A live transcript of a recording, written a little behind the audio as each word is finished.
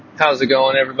How's it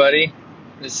going, everybody?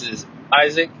 This is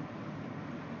Isaac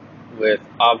with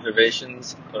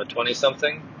Observations of a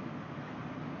 20-something.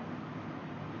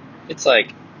 It's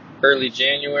like early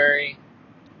January,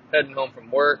 heading home from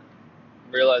work,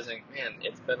 realizing, man,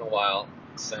 it's been a while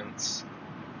since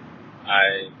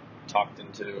I talked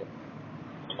into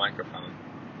a microphone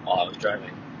while I was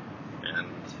driving and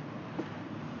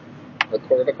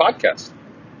recorded a podcast.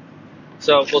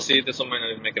 So we'll see. This one might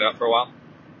not even make it out for a while,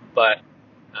 but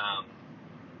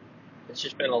it's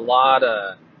just been a lot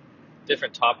of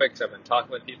different topics I've been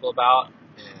talking with people about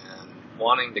and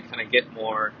wanting to kind of get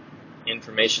more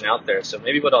information out there. So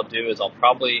maybe what I'll do is I'll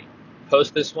probably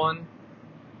post this one,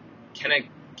 kind of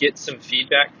get some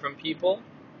feedback from people,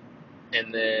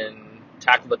 and then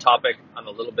tackle the topic on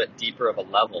a little bit deeper of a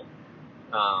level.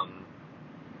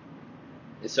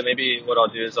 So maybe what I'll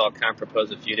do is I'll kind of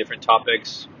propose a few different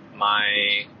topics,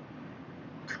 my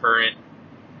current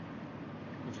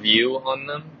view on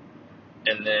them,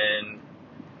 and then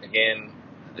again,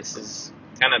 this is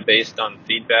kind of based on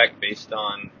feedback, based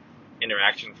on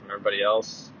interaction from everybody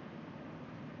else,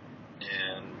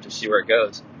 and just see where it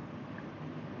goes.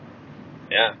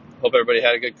 Yeah, hope everybody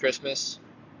had a good Christmas.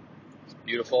 It's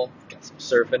beautiful. Got some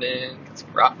surfing in, got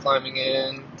some rock climbing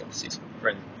in, got to see some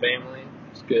friends and family.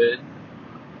 It's good.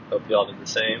 Hope you all did the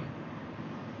same.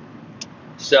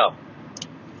 So,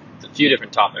 it's a few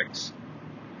different topics.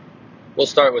 We'll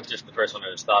start with just the first one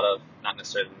I just thought of, not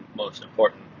necessarily the most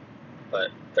important, but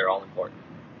they're all important.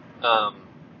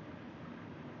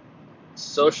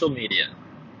 Social media.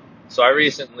 So I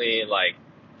recently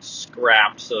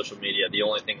scrapped social media. The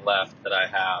only thing left that I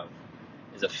have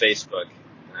is a Facebook,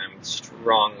 and I'm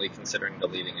strongly considering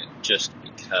deleting it just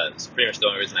because. Pretty much the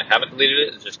only reason I haven't deleted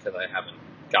it is just because I haven't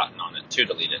gotten on it to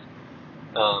delete it.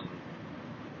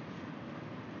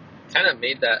 Kind of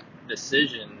made that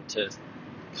decision to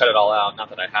cut it all out. Not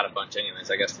that I had a bunch anyways.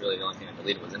 I guess really the only thing I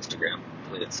deleted was Instagram. I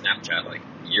deleted Snapchat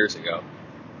years ago.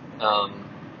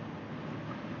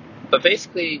 But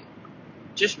basically,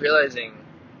 just realizing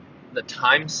the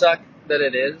time suck that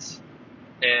it is,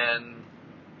 and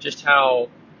just how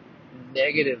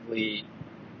negatively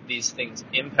these things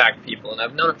impact people. And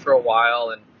I've known it for a while,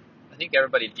 and I think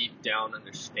everybody deep down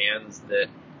understands that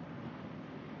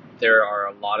there are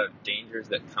a lot of dangers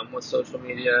that come with social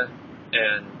media,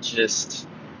 and just,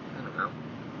 I don't know,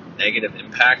 negative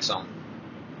impacts on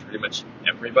pretty much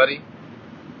everybody.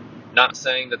 Not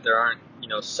saying that there aren't,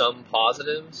 some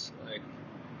positives, I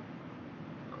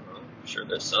don't know, I'm sure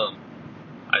there's some.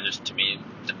 To me,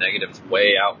 the negatives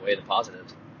way outweigh the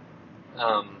positives.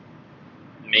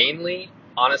 Mainly,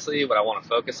 honestly, what I want to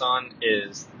focus on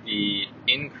is the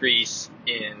increase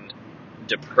in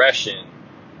depression,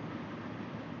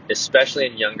 especially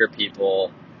in younger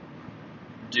people,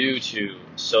 due to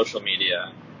social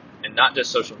media. And not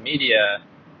just social media,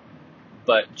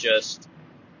 but just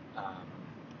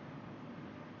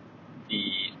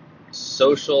the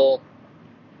social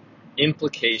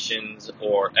implications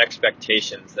or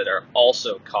expectations that are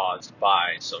also caused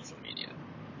by social media.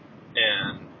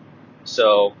 And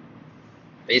so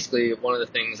basically one of the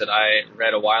things that I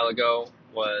read a while ago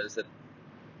was that,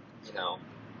 I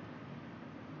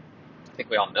think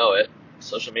we all know it,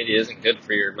 social media isn't good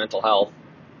for your mental health.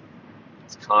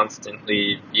 It's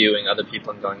constantly viewing other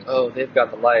people and going, oh, they've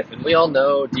got the life. And we all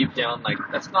know deep down,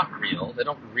 that's not real. They're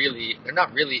not really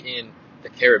in the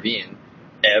Caribbean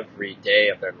every day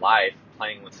of their life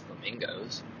playing with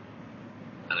flamingos.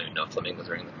 I don't even know if flamingos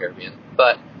are in the Caribbean,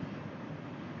 but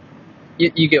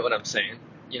you get what I'm saying.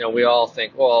 We all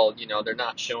think, well, they're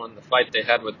not showing the fight they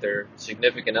had with their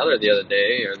significant other the other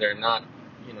day, or they're not,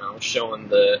 showing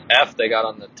the F they got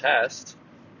on the test.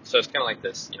 So it's kind of like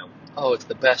this, oh, it's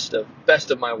the best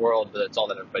of my world, but it's all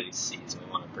that everybody sees, and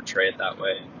we want to portray it that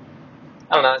way.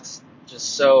 I don't know, it's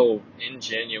just so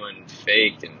ingenuine,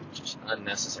 fake, and just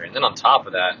unnecessary. And then on top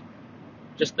of that,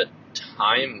 just the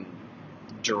time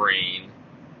drain.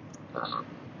 I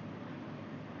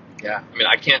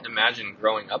can't imagine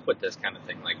growing up with this kind of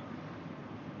thing.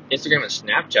 Instagram and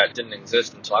Snapchat didn't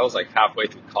exist until I was halfway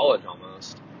through college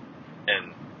almost.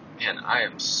 And man, I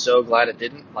am so glad it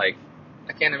didn't.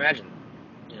 I can't imagine,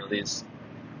 these,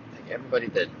 everybody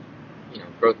that,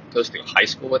 goes through high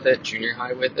school with it, junior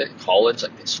high with it, college,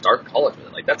 they start college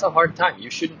with it. That's a hard time. You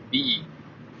shouldn't be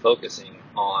focusing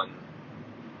on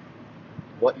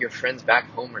what your friends back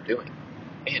home are doing.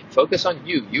 Man, focus on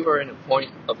you. You are in a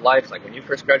point of life, when you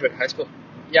first graduate high school,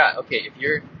 yeah, okay, if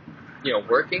you're,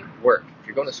 working, work. If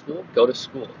you're going to school, go to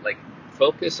school.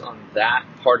 Focus on that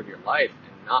part of your life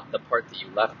and not the part that you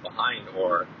left behind,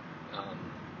 or,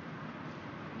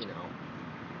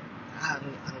 I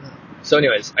don't know. So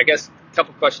anyways, I guess a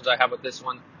couple questions I have with this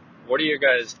one. what are your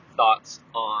guys' thoughts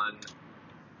on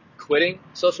quitting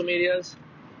social medias?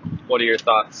 What are your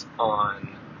thoughts on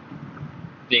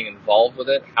being involved with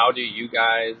it? How do you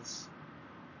guys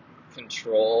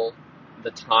control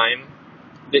the time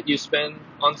that you spend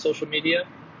on social media?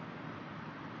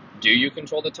 Do you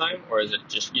control the time, or is it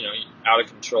just, out of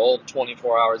control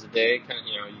 24 hours a day? Kind of,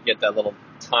 you get that little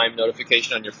time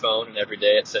notification on your phone, and every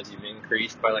day it says you've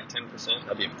increased by like 10%.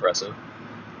 That'd be impressive.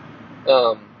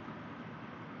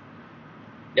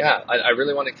 Yeah, I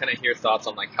really want to kind of hear thoughts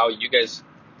on like how you guys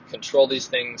control these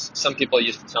things. Some people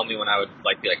used to tell me when I would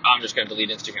be like, oh, I'm just going to delete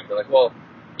Instagram. They're like, well,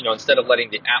 instead of letting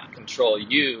the app control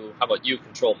you, how about you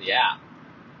control the app?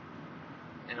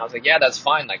 And I was like, yeah, that's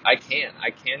fine. Like, I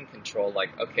can control, like,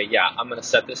 okay, yeah, I'm going to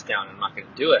set this down and I'm not going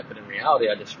to do it. But in reality,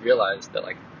 I just realized that,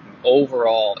 like,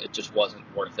 overall, it just wasn't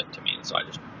worth it to me. And so I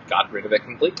just got rid of it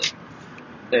completely.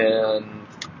 And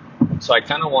so I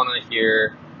kind of want to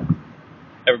hear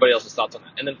everybody else's thoughts on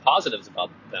that. And then positives about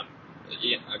them.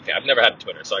 Yeah, okay, I've never had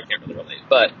Twitter, so I can't really relate.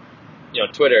 But,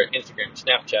 Twitter, Instagram,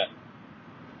 Snapchat,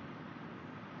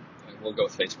 we'll go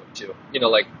with Facebook too.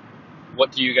 Like,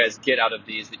 what do you guys get out of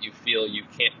these that you feel you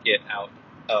can't get out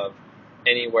of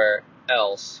anywhere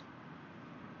else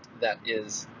that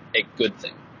is a good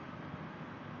thing?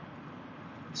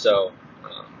 So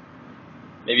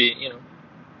maybe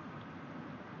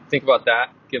think about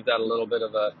that. Give that a little bit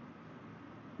of a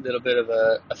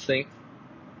think.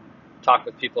 Talk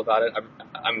with people about it.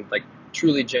 I'm like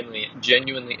truly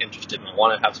genuinely interested, and I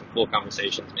want to have some cool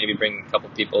conversations. Maybe bring a couple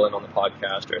people in on the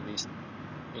podcast, or at least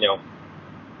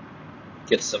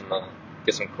get some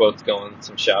quotes going,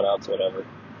 some shout outs, whatever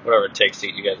it takes to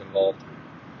get you guys involved.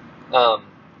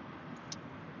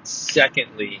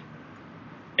 Secondly,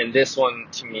 and this one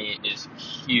to me is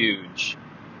huge,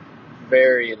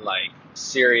 very like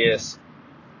serious.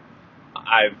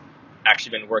 I've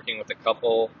actually been working with a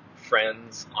couple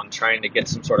friends on trying to get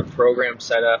some sort of program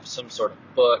set up, some sort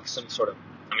of book,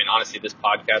 honestly, this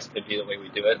podcast could be the way we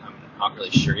do it. I'm not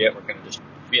really sure yet. We're kind of just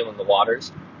feeling the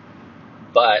waters.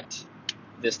 But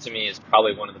this to me is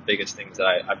probably one of the biggest things that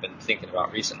I've been thinking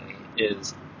about recently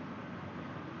is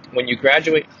when you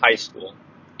graduate high school,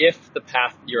 if the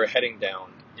path you're heading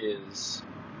down is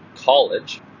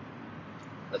college,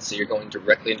 let's say you're going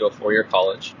directly into a 4-year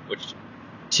college, which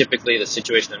typically the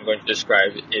situation I'm going to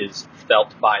describe is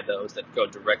felt by those that go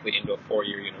directly into a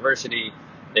 4-year university.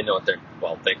 They know what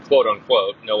they quote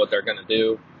unquote know what they're going to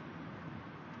do.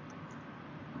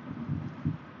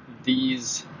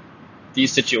 These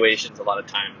situations a lot of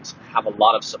times have a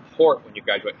lot of support when you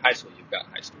graduate high school. You've got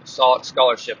high school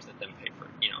scholarships that then pay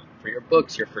for your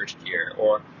books your first year,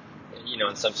 or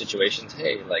in some situations,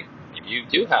 hey, like maybe you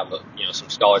do have some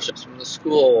scholarships from the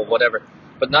school, whatever.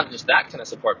 But not just that kind of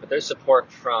support, but there's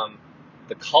support from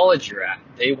the college you're at.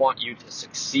 They want you to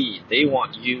succeed. They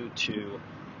want you to,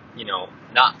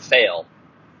 not fail.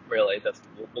 Really,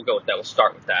 we'll go with that. We'll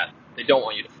start with that. They don't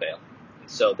want you to fail, and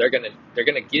so they're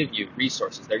gonna give you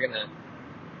resources. They're gonna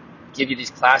give you these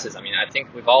classes. I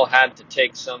think we've all had to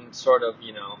take some sort of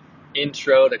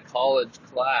intro to college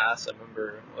class. I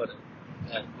remember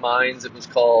at Mines it was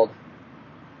called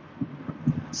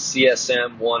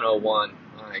CSM 101.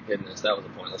 My goodness, that was a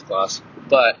pointless class.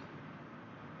 But,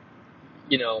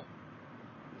 and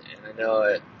I know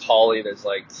at Poly there's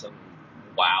like some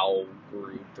WOW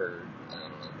group, or I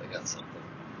don't know, they got something.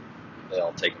 They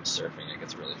all take them surfing. It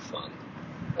gets really fun.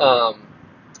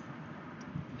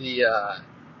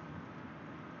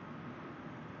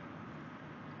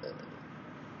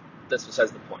 That's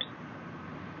besides the point.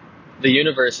 The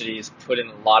universities put in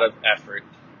a lot of effort,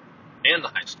 and the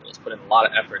high schools put in a lot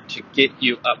of effort to get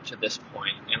you up to this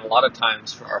point. And a lot of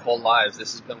times for our whole lives,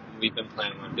 this has been what we've been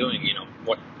planning on doing.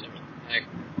 Heck,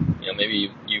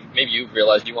 maybe you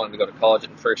realized you wanted to go to college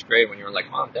in first grade when you were like,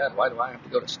 Mom, Dad, why do I have to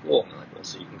go to school? And they're like, well,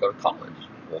 so you can go to college.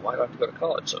 Well, why do I have to go to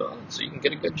college? So you can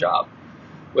get a good job.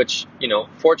 Which,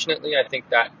 fortunately, I think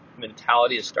that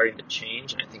mentality is starting to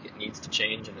change, and I think it needs to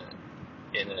change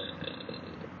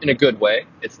in a good way.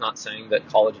 It's not saying that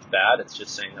college is bad. It's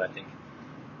just saying that I think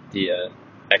the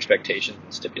expectations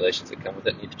and stipulations that come with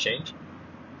it need to change.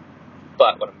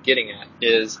 But what I'm getting at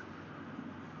is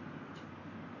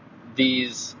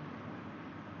these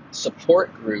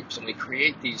support groups, and we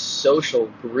create these social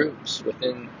groups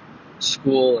within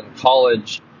school and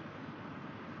college,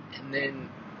 and then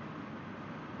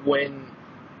when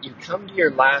you come to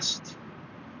your last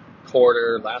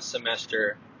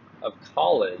semester of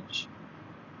college,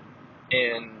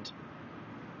 and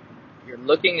you're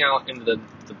looking out into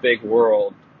the big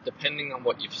world, depending on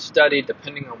what you've studied,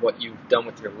 depending on what you've done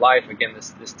with your life. Again,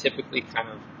 this typically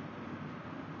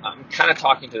I'm kind of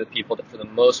talking to the people that for the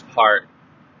most part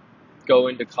go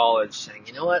into college saying,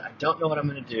 you know what, I don't know what I'm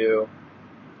going to do,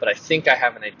 but I think I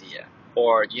have an idea.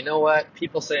 Or, you know what,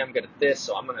 people say I'm good at this,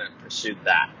 so I'm going to pursue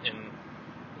that. And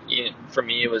for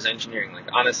me, it was engineering. Like,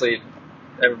 honestly,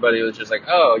 everybody was just like,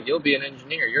 oh, you'll be an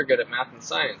engineer. You're good at math and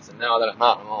science. And now that I'm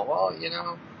not, I'm all, well,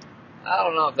 I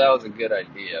don't know if that was a good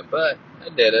idea, but I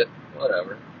did it.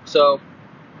 Whatever. So,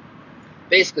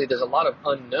 basically, there's a lot of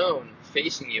unknown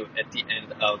facing you at the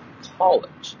end of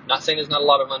college. Not saying there's not a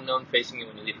lot of unknown facing you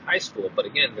when you leave high school, but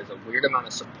again, there's a weird amount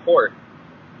of support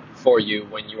for you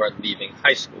when you are leaving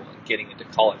high school and getting into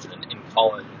college, and then in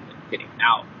college and then getting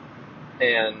out.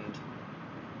 And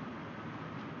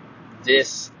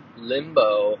this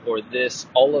limbo, or this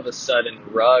all of a sudden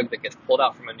rug that gets pulled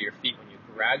out from under your feet when you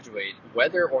graduate,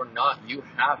 whether or not you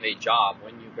have a job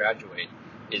when you graduate,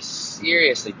 is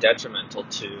seriously detrimental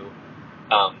to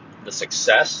the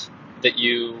success that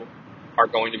you are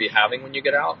going to be having when you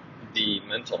get out, the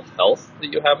mental health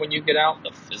that you have when you get out,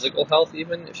 the physical health,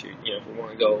 even if if we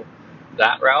want to go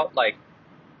that route. Like,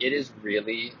 it is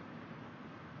really,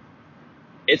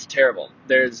 it's terrible.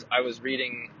 I was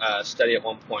reading a study at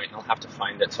one point, and I'll have to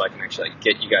find it so I can actually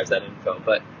get you guys that info,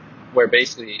 but where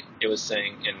basically it was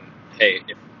saying, and hey,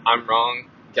 if I'm wrong,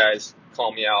 guys,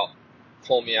 call me out,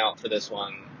 pull me out for this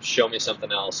one, show me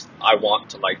something else. I want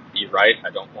to be right.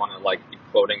 I don't want to be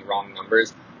quoting wrong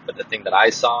numbers. But the thing that I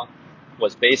saw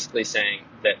was basically saying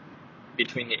that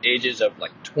between the ages of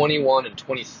 21 and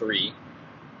 23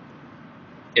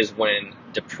 is when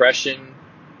depression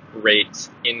rates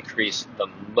increase the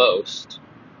most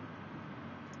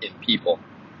in people.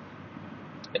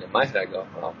 And in my head I go,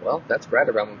 oh, well, that's right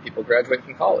around when people graduate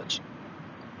from college.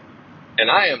 And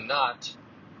I am not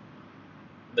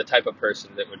the type of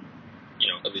person that would,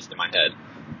 at least in my head,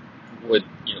 would,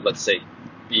 let's say,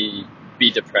 be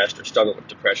depressed or struggle with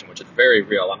depression, which is very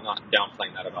real. I'm not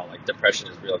downplaying that at all. Depression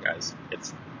is real, guys.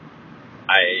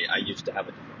 I used to have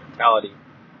a different mentality,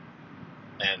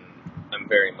 and I'm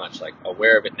very much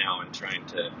aware of it now and trying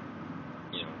to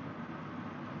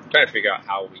figure out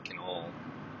how we can all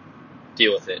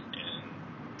deal with it. And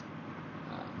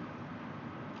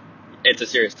it's a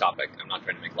serious topic. I'm not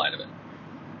trying to make light of it,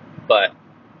 but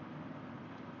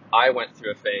I went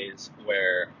through a phase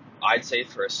where I'd say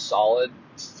for a solid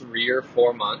 3 or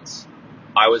 4 months,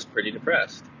 I was pretty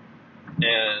depressed.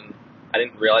 And I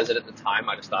didn't realize it at the time.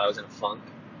 I just thought I was in a funk.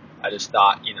 I just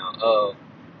thought, oh,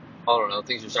 I don't know,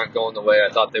 things just aren't going the way I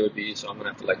thought they would be, so I'm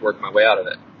going to have to work my way out of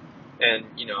it. And,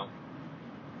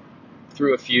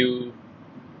 through a few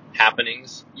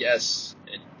happenings, yes,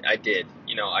 I did.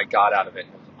 I got out of it.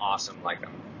 It was awesome.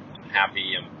 I'm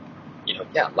happy.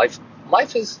 Yeah,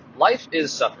 life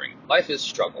is suffering. Life is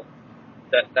struggle.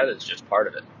 That is just part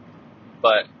of it.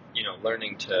 But,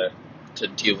 learning to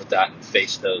deal with that and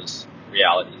face those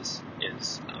realities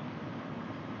is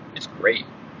great.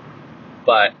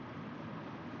 But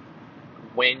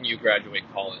when you graduate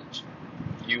college,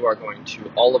 you are going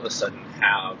to all of a sudden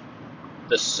have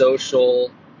the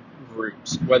social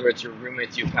groups, whether it's your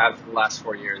roommates you've had for the last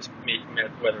 4 years,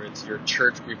 whether it's your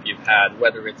church group you've had,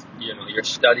 whether it's your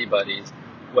study buddies,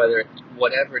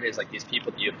 whatever it is, these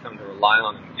people that you've come to rely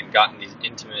on and gotten these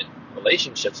intimate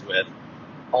relationships with,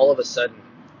 all of a sudden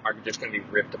are just going to be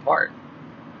ripped apart.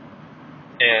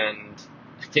 And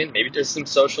again, maybe there's some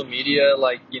social media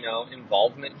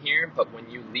involvement here, but when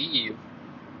you leave,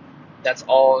 that's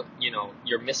all,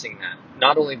 you're missing that.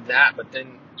 Not only that, but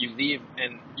then you leave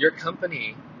and your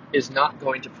company is not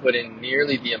going to put in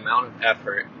nearly the amount of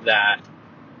effort that,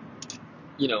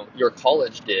 your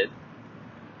college did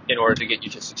in order to get you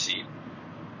to succeed.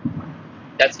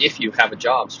 That's if you have a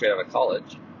job straight out of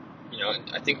college.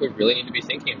 And I think we really need to be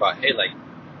thinking about, hey,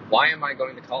 why am I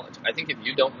going to college? I think if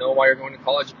you don't know why you're going to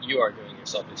college, you are doing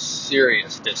yourself a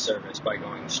serious disservice by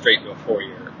going straight to a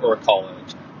 4-year or a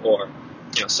college, or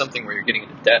something where you're getting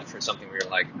into debt for something where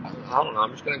you're I don't know,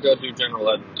 I'm just going to go do general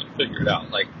ed and figure it out.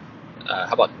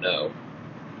 How about no?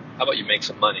 How about you make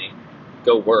some money,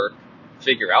 go work,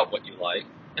 figure out what you like,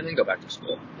 and then go back to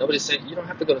school? Nobody's saying you don't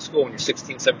have to go to school when you're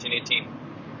 16, 17, 18.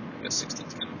 I guess 16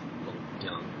 is kind of a little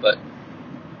young, but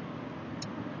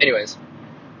anyways,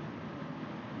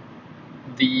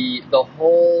 the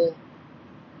whole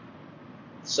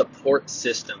support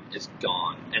system is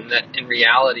gone, and that in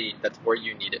reality, that's where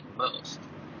you need it most,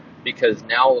 because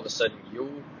now all of a sudden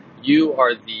you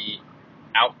are the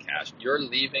outcast. You're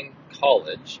leaving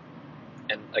college,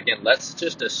 and again, let's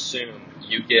just assume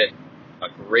you get a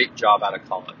great job out of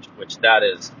college, which that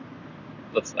is,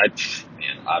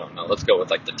 I don't know, let's go with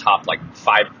the top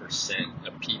 5%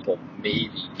 of people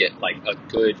maybe get a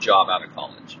good job out of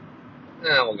college.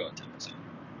 We'll go with 10%.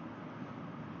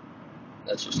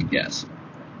 That's just a guess.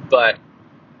 But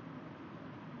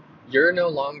you're no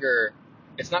longer,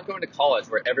 it's not going to college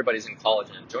where everybody's in college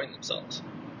and enjoying themselves,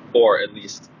 or at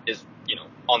least is,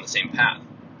 on the same path.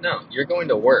 No, you're going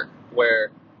to work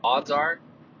where odds are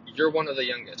you're one of the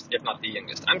youngest, if not the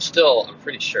youngest. I'm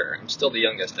pretty sure, I'm still the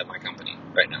youngest at my company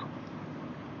right now.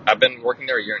 I've been working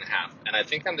there a year and a half, and I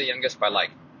think I'm the youngest by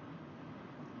like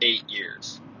 8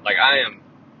 years. Like, I am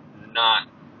not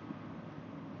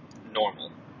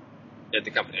normal at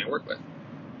the company I work with.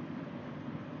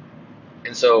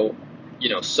 And so,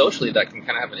 socially that can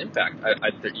kind of have an impact.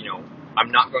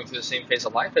 I'm not going through the same phase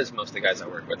of life as most of the guys I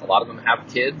work with. A lot of them have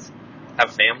kids,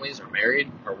 have families, are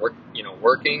married, are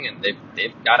working, and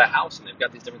they've got a house and they've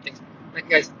got these different things. Like,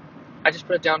 guys, I just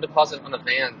put a down deposit on a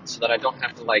van so that I don't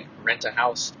have to like rent a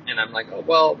house. And I'm like, oh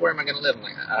well, where am I going to live? I'm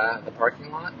like, the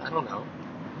parking lot. I don't know.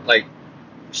 Like,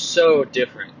 so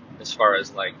different as far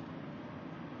as like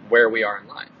where we are in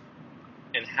life.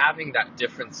 And having that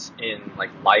difference in like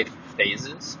life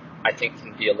phases, I think,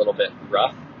 can be a little bit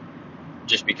rough,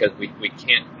 just because we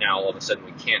can't now, all of a sudden,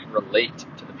 we can't relate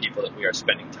to the people that we are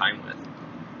spending time with.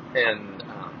 And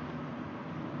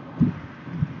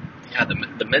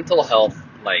the mental health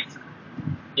like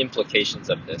implications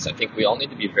of this, I think we all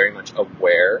need to be very much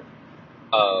aware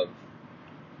of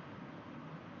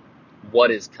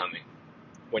what is coming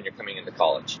when you're coming into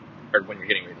college, or when you're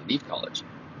getting ready to leave college.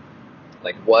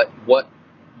 Like, what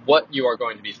you are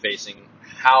going to be facing,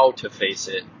 how to face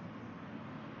it.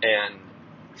 And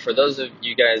for those of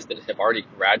you guys that have already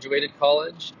graduated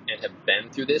college and have been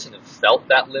through this and have felt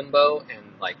that limbo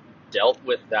and like dealt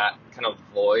with that kind of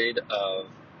void of,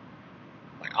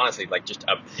 like, honestly, like just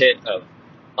a pit of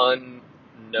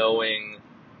unknowing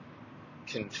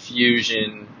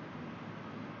confusion,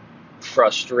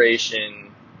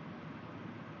 frustration,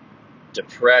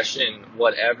 depression,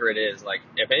 whatever it is. Like,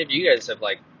 if any of you guys have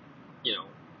like,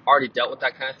 already dealt with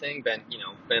that kind of thing, been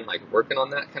like working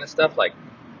on that kind of stuff, like,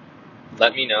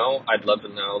 let me know. I'd love to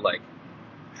know like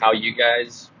how you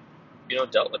guys,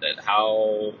 dealt with it,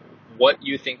 what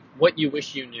you think, what you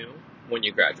wish you knew when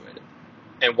you graduated,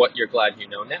 and what you're glad you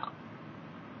know now.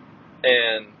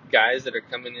 And guys that are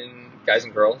coming in, guys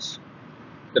and girls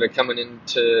that are coming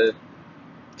into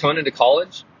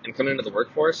college and coming into the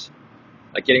workforce,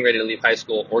 like getting ready to leave high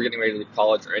school or getting ready to leave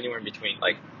college or anywhere in between,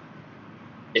 like,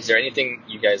 is there anything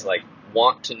you guys like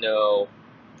want to know?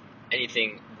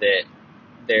 Anything that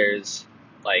there's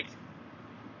like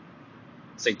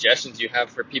suggestions you have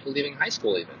for people leaving high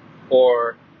school, even,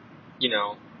 or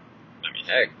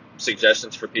heck,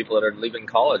 suggestions for people that are leaving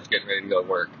college, getting ready to go to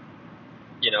work.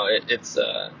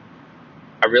 I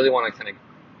really want to kind of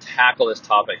tackle this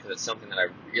topic because it's something that I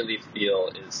really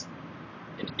feel is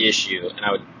an issue. And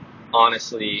I would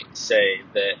honestly say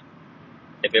that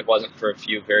if it wasn't for a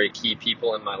few very key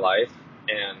people in my life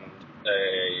and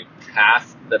a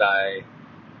path that I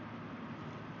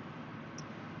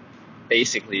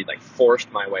basically like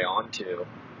forced my way onto,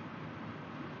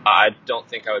 I don't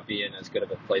think I would be in as good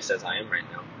of a place as I am right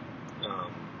now.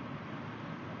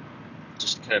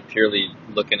 Just kind of purely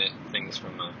looking at things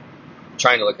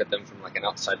trying to look at them from like an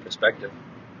outside perspective.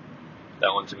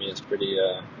 That one to me is pretty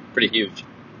huge.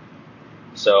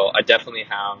 So I definitely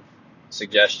have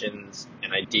suggestions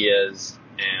and ideas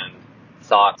and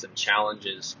thoughts and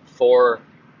challenges for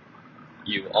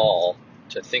you all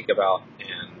to think about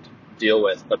and deal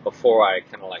with. But before I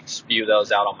kind of like spew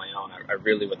those out on my own, I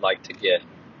really would like to get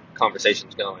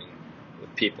conversations going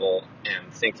with people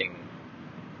and thinking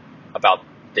about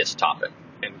this topic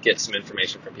and get some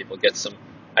information from people, get some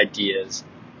ideas.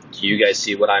 Do you guys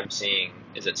see what I'm seeing?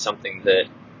 Is it something that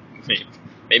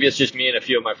maybe it's just me and a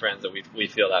few of my friends that we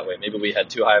feel that way? Maybe we had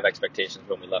too high of expectations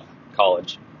when we left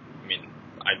college. I mean,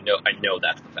 I know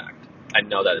that's the fact. I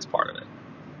know that is part of it.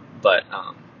 But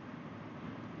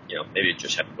maybe it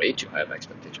just had way too high of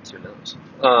expectations. Who knows?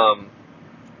 But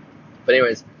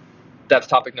anyways, that's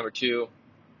topic number 2.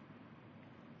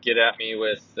 Get at me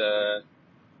with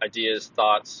ideas,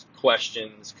 thoughts,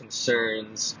 questions,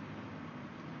 concerns,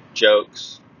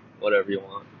 jokes, whatever you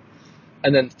want.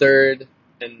 And then third,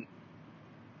 and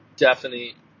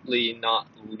definitely not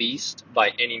least by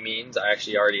any means, I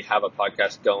actually already have a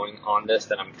podcast going on this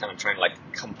that I'm kind of trying to like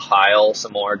compile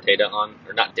some more data on,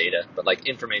 or not data, but like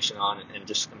information on, and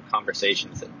just some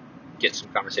conversations that get some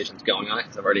conversations going on it,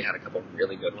 because I've already had a couple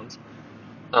really good ones.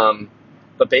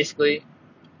 But basically,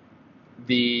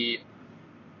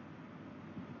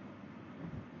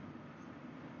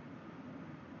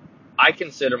 I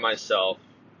consider myself,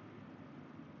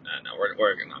 no, we're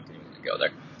not even going to go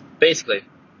there. Basically,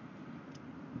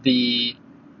 the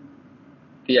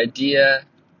idea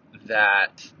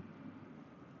that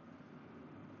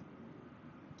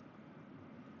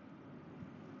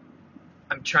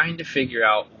I'm trying to figure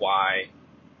out why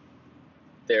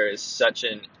there is such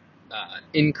an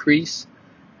increase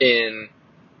in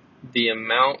the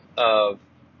amount of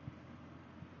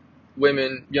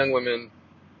women, young women,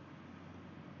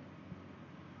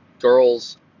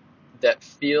 girls that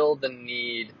feel the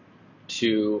need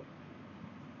to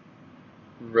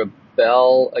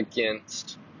rebel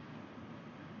against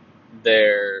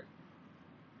their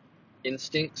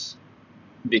instincts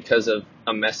because of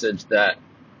a message that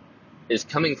is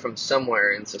coming from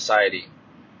somewhere in society,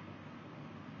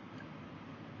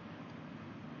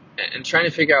 and trying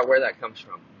to figure out where that comes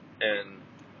from,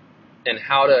 and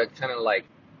how to kind of like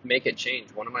make it change.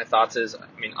 One of my thoughts is,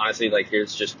 I mean, honestly, like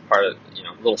here's just part of,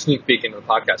 a little sneak peek into the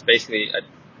podcast. Basically,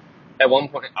 at one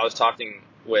point I was talking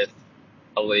with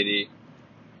a lady,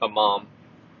 a mom.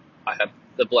 I have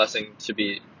the blessing to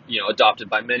be, adopted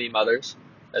by many mothers,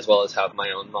 as well as have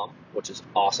my own mom, which is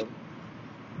awesome.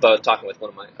 But I was talking with one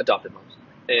of my adopted moms,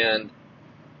 and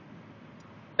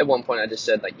at one point I just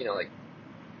said, like,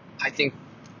 I think,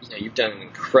 you've done an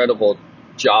incredible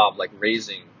job, like,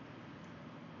 raising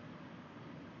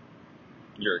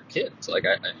your kids. Like,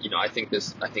 I think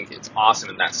it's awesome,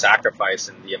 and that sacrifice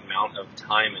and the amount of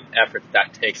time and effort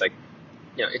that takes, like,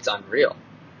 it's unreal.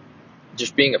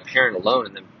 Just being a parent alone,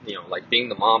 and then, like, being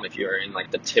the mom, if you're in,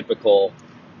 like, the typical,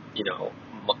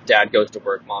 dad goes to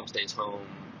work, mom stays home,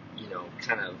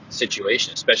 kind of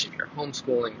situation, especially if you're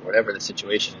homeschooling, whatever the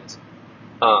situation is,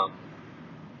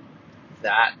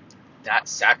 that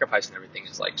sacrifice and everything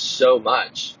is, like, so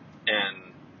much. And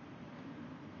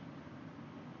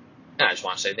I just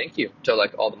want to say thank you to,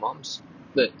 like, all the moms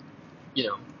that,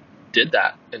 did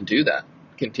that and do that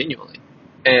continually.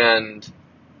 And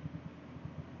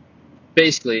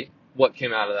basically what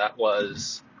came out of that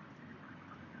was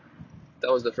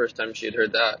the first time she had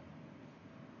heard that,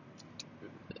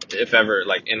 if ever,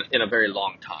 like, in a very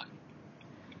long time.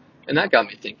 And that got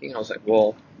me thinking. I was like,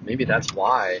 well, maybe that's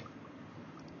why,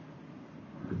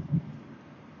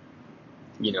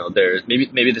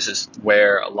 maybe this is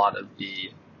where a lot of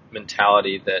the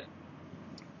mentality that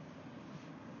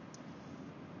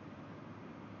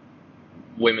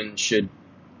women should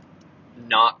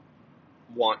not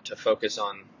want to focus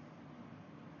on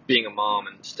being a mom,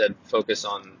 and instead focus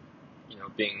on,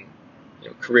 being,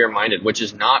 career minded, which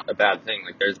is not a bad thing.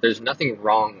 Like, there's nothing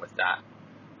wrong with that.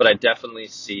 But I definitely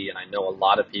see, and I know a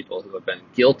lot of people who have been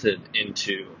guilted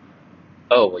into,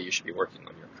 oh, well, you should be working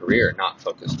on your career, not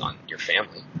focused on your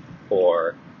family.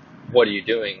 Or, what are you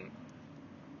doing,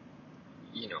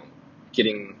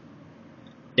 getting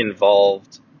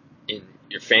involved in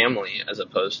your family as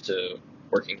opposed to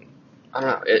working? I don't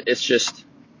know. It's just,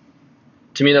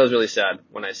 to me, that was really sad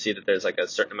when I see that there's, like, a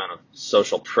certain amount of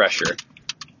social pressure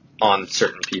on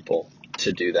certain people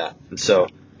to do that. And so,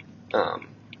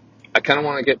 I kind of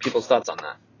want to get people's thoughts on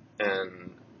that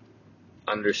and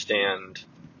understand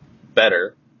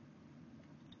better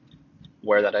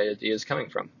where that idea is coming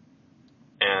from,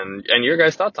 and your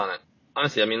guys' thoughts on it.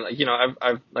 Honestly, I mean, like,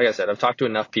 I've like I said, I've talked to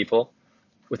enough people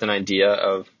with an idea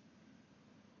of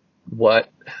what,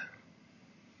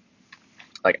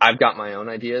 like, I've got my own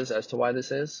ideas as to why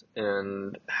this is,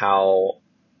 and how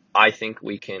I think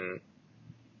we can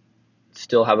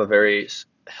still have a very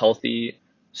healthy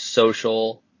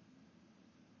social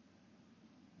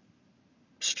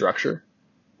structure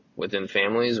within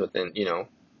families, within,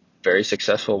 very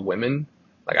successful women.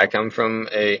 Like, I come from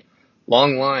a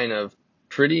long line of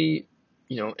pretty,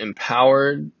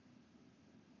 empowered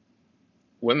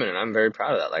women, and I'm very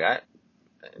proud of that. Like,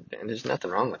 and there's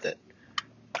nothing wrong with it.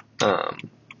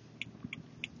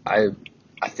 I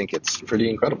think it's pretty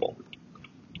incredible.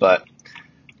 But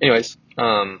anyways,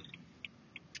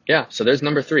 yeah, so there's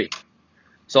number 3.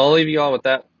 So I'll leave you all with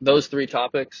those 3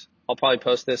 topics. I'll probably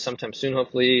post this sometime soon,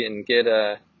 hopefully, and get,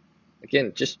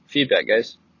 again, just feedback,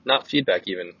 guys. Not feedback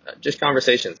even, just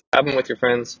conversations. Have them with your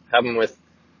friends, have them with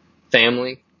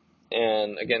family,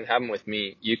 and again, have them with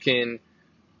me. You can,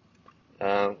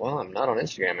 well, I'm not on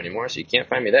Instagram anymore, so you can't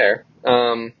find me there.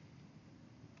 Well,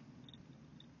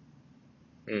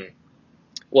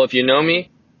 if you know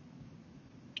me,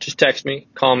 just text me,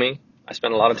 call me. I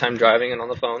spend a lot of time driving and on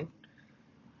the phone.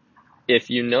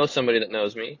 If you know somebody that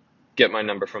knows me, get my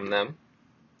number from them.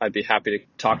 I'd be happy to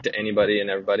talk to anybody and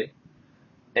everybody.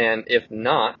 And if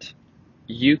not,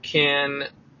 you can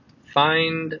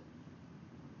send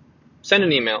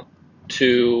an email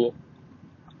to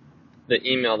the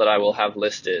email that I will have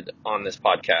listed on this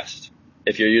podcast.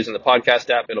 If you're using the podcast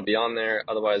app, it'll be on there.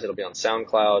 Otherwise, it'll be on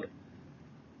SoundCloud.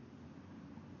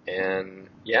 And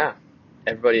yeah,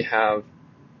 everybody have,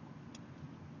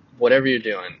 whatever you're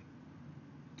doing,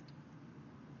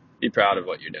 be proud of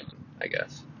what you're doing, I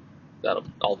guess.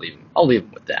 I'll leave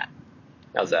them with that.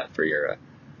 How's that for your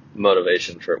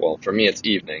motivation for me it's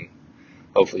evening.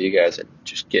 Hopefully you guys are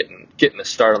just getting a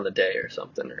start on the day or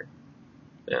something. Or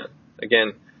yeah,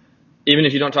 again, even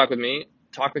if you don't talk with me,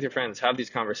 talk with your friends. Have these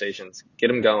conversations. Get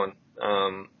them going.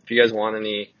 If you guys want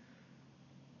any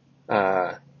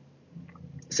uh,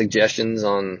 suggestions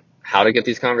on how to get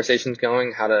these conversations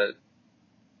going, how to,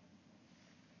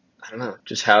 I don't know,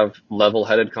 just have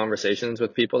level-headed conversations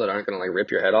with people that aren't going to like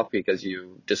rip your head off because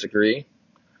you disagree.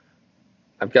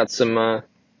 I've got some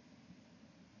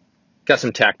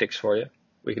tactics for you.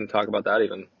 We can talk about that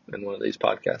even in one of these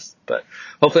podcasts. But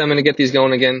hopefully I'm going to get these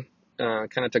going again. Kind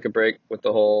of took a break with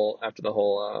after the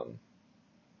whole,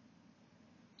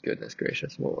 goodness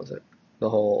gracious, what was it? The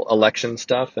whole election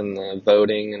stuff and the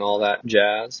voting and all that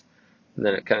jazz. And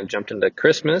then it kind of jumped into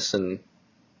Christmas, and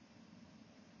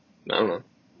I don't know.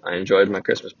 I enjoyed my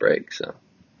Christmas break, so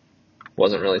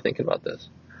wasn't really thinking about this.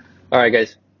 All right,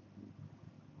 guys.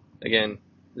 Again,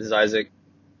 this is Isaac.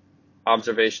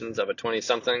 Observations of a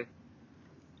 20-something.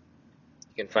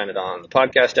 You can find it on the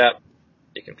podcast app.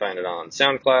 You can find it on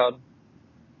SoundCloud.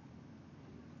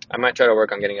 I might try to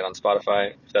work on getting it on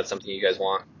Spotify. If that's something you guys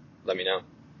want, let me know.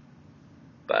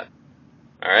 But,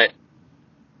 all right.